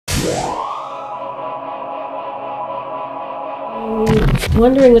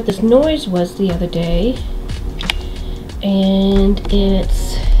Wondering what this noise was the other day, and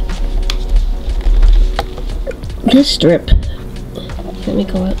it's this strip. Let me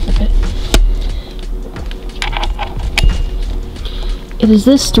go out a bit. It is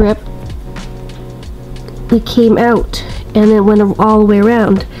this strip that came out and then went all the way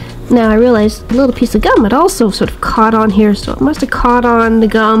around. Now I realized a little piece of gum had also sort of caught on here, so it must have caught on the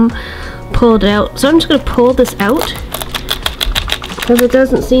gum, pulled it out. So I'm just going to pull this out, because it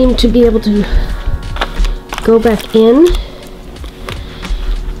doesn't seem to be able to go back in.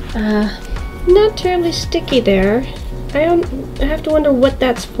 Not terribly sticky there. I have to wonder what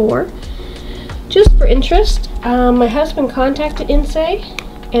that's for. Just for interest, my husband contacted Inse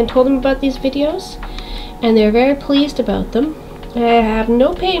and told him about these videos, and they're very pleased about them. I have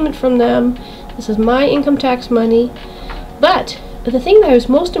no payment from them. This is my income tax money. But the thing that I was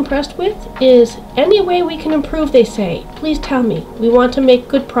most impressed with is any way we can improve, they say. Please tell me. We want to make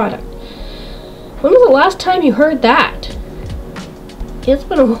good product. When was the last time you heard that? It's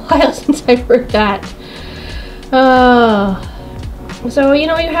been a while since I've heard that. So, you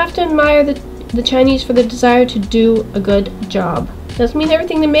know, you have to admire the Chinese for the desire to do a good job. Doesn't mean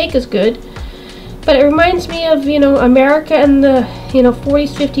everything they make is good. But it reminds me of, you know, America in the, you know,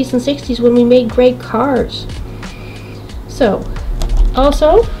 40s, 50s, and 60s when we made great cars. So,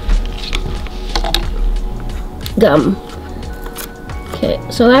 also, gum. Okay,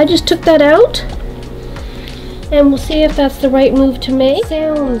 so I just took that out, and we'll see if that's the right move to make.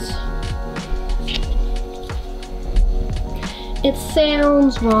 It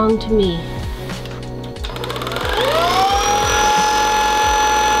sounds wrong to me.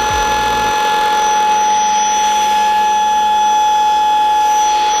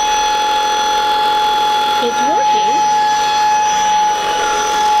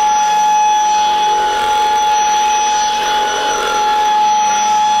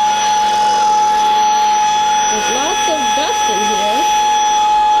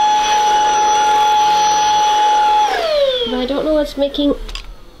 I don't know what's making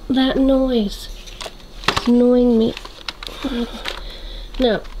that noise. It's annoying me.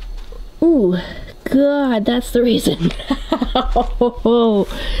 No. Ooh, God, that's the reason.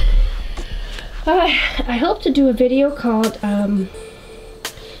 I hope to do a video called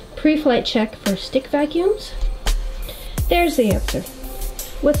pre-flight check for stick vacuums. There's the answer.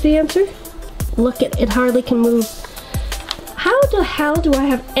 What's the answer? Look, it hardly can move. How the hell do I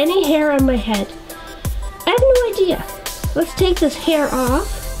have any hair on my head? I have no idea. Let's take this hair off.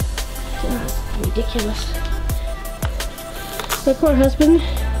 Oh, ridiculous. My poor husband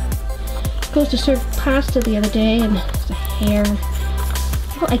goes to serve pasta the other day, and there's a hair.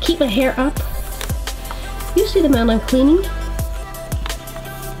 Oh, I keep my hair up. You see the amount I'm cleaning?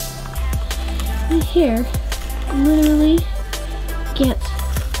 My hair literally gets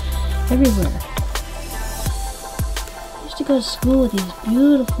everywhere. I used to go to school with these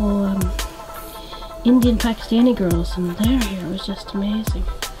beautiful Indian Pakistani girls, and their hair was just amazing.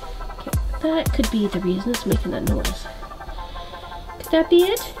 Okay, that could be the reason it's making that noise. Could that be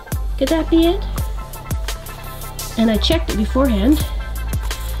it? Could that be it? And I checked it beforehand,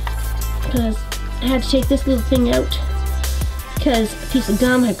 because I had to take this little thing out because a piece of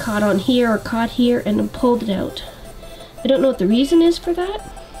gum had caught on here or caught here and then pulled it out. I don't know what the reason is for that.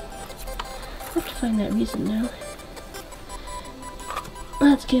 I have to find that reason now.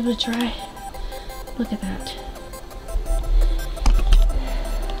 Let's give it a try. Look at that.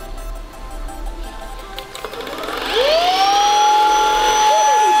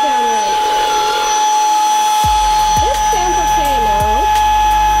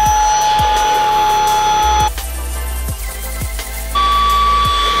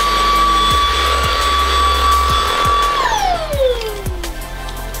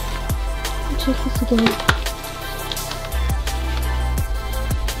 Check this again.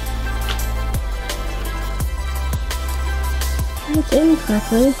 It's in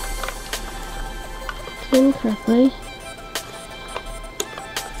correctly. It's in correctly.